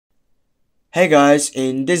Hey guys,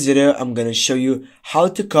 in this video I'm gonna show you how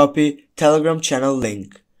to copy Telegram channel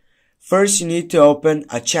link. First you need to open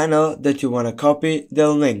a channel that you wanna copy the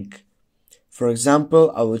link. For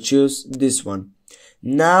example, I will choose this one.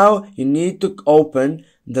 Now you need to open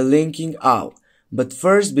the linking out. But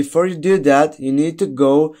first, before you do that, you need to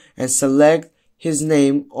go and select his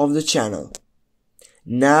name of the channel.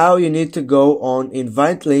 Now you need to go on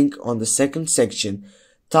invite link on the second section.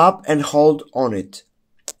 Tap and hold on it.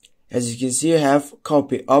 As you can see, you have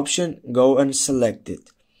copy option, go and select it.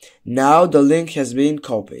 Now the link has been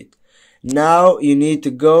copied. Now you need to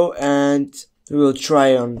go and we will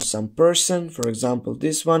try on some person, for example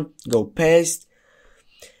this one, go paste.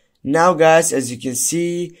 Now guys, as you can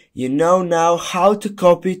see, you know now how to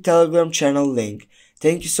copy Telegram channel link.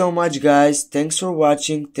 Thank you so much guys, thanks for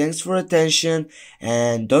watching, thanks for attention,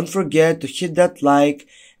 and don't forget to hit that like,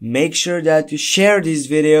 make sure that you share this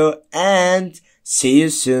video, and see you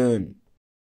soon.